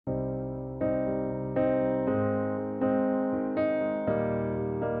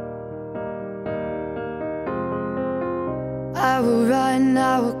will run,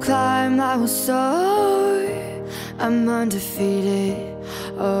 I will climb, I will soar. I'm undefeated,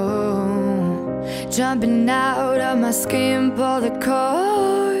 oh. Jumping out of my skin, pull the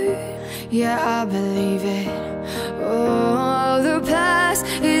cord. Yeah, I believe it. Oh, the past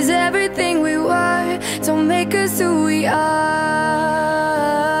is everything we were. Don't make us who we are.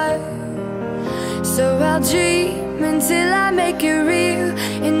 So I'll dream until I make it real,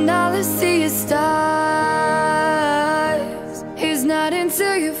 and all I see is stars. It's not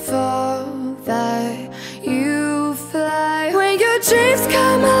until you fall that you fly. When your dreams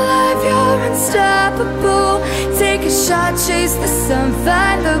come alive, you're unstoppable. Take a shot, chase the sun,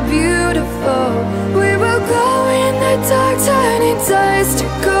 find the beautiful. We will glow in the dark, turning dust to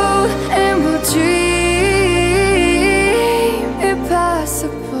gold, and we'll dream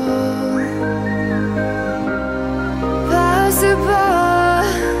impossible. Possible.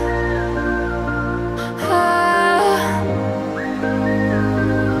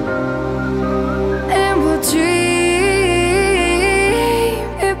 And we'll dream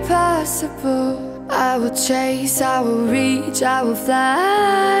impossible. I will chase, I will reach, I will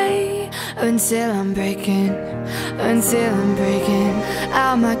fly until I'm breaking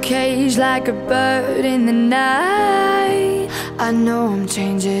out my cage like a bird in the night. I know I'm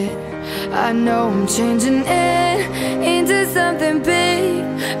changing into something big,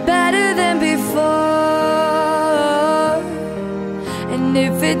 better than before. And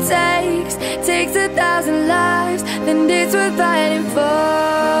if it takes 1,000 lives, then it's worth fighting for.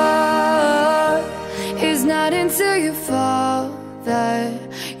 It's not until you fall that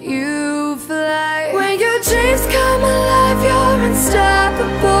you fly. When your dreams come alive, you're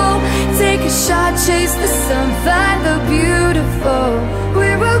unstoppable. Take a shot, chase the sun, find the beautiful. We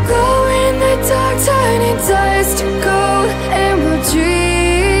will glow in the dark, turning dust to gold, and we'll dream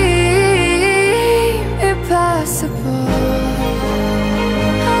impossible.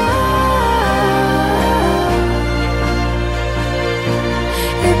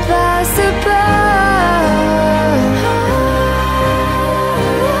 Impossible.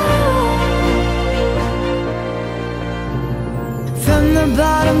 From the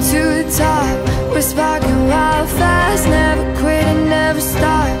bottom to the top, we're sparking wild fast. Never quit and never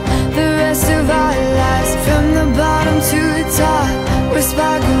stop the rest of our lives. From the bottom to the top, we're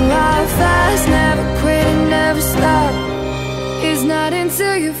sparking wild fast. Never quit and never stop. It's not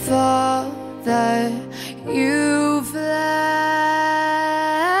until you fall that you fly.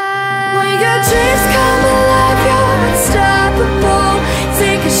 When your dreams come alive, you're unstoppable.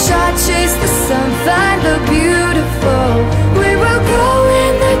 Take a shot, chase the sun, find the beautiful. We will glow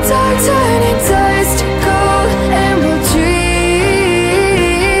in the dark, turning dust to gold, and we'll dream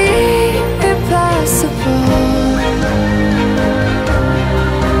impossible.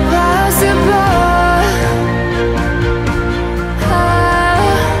 Possible.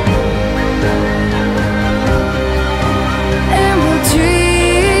 And we'll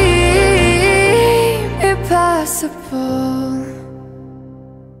dream impossible.